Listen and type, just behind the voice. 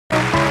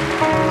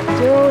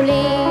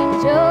Jolene,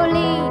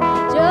 Jolene,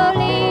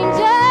 Jolene,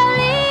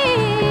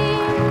 Jolene,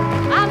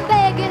 I'm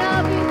begging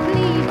of you,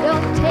 please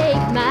don't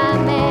take my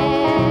man.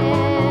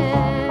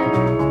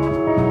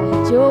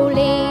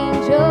 Jolene,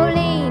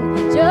 Jolene,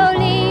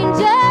 Jolene,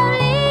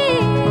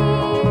 Jolene,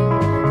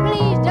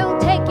 please don't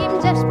take him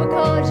just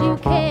because you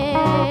can.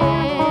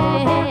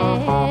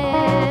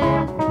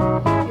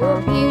 Your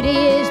beauty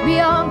is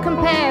beyond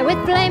compare, with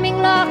flaming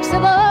locks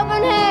of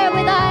auburn hair,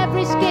 with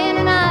ivory skin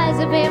and eyes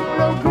of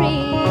emerald green.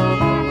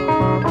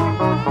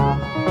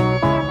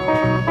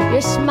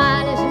 Your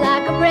smile is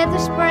like a breath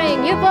of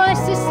spring, your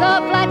voice is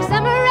soft like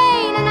summer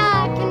rain, and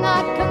I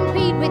cannot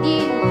compete with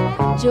you,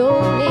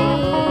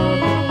 Jolene.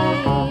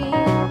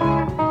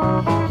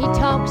 He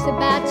talks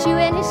about you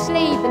in his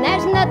sleep, and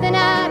there's nothing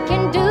I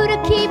can do to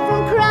keep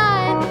from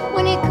crying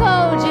when he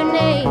calls your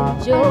name,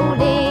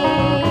 Jolene.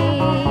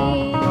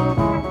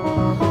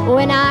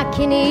 When I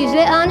can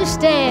easily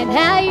understand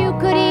how you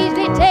could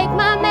easily take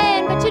my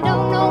man, but you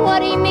don't know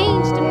what he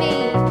means to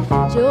me,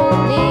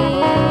 Jolene.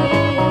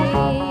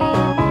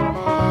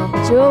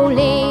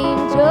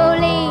 Jolene,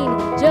 Jolene,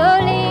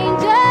 Jolene,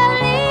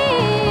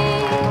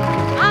 Jolene,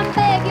 I'm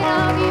begging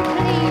of you,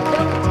 please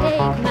don't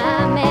take my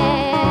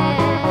man.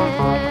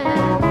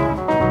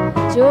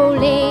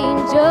 Jolene,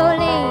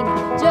 Jolene,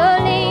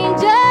 Jolene,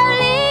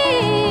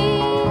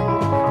 Jolene,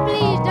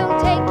 please don't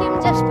take him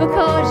just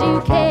because you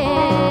can.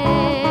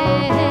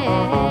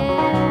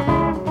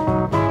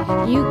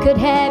 You could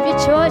have your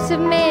choice of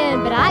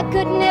men, but I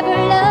could never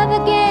love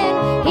again.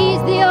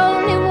 He's the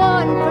only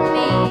one for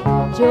me,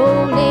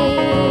 Jolene.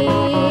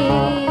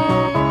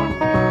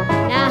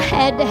 Now I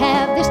had to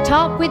have this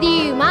talk with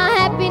you. My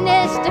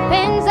happiness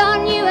depends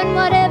on you, and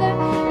whatever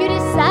you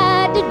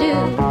decide to do,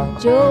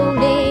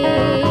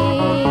 Jolene.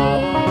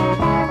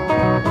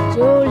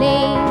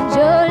 Jolene,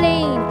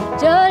 Jolene,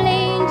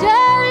 Jolene,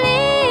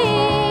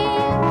 Jolene,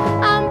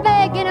 I'm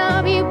begging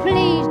of you,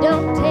 please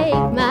don't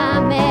take my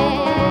man.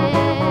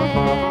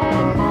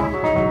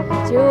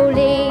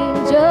 Jolene,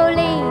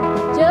 Jolene,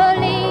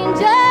 Jolene,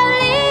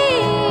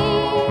 Jolene,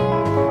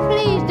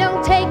 please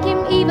don't take him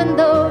even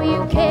though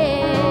you can.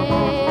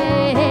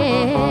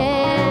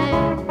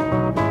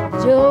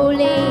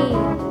 Jolene,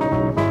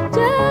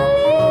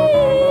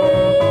 Jolene,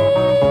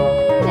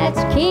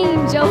 that's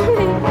King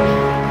Jolene.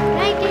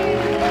 Thank you.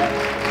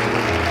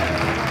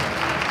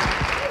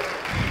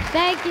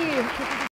 Thank you.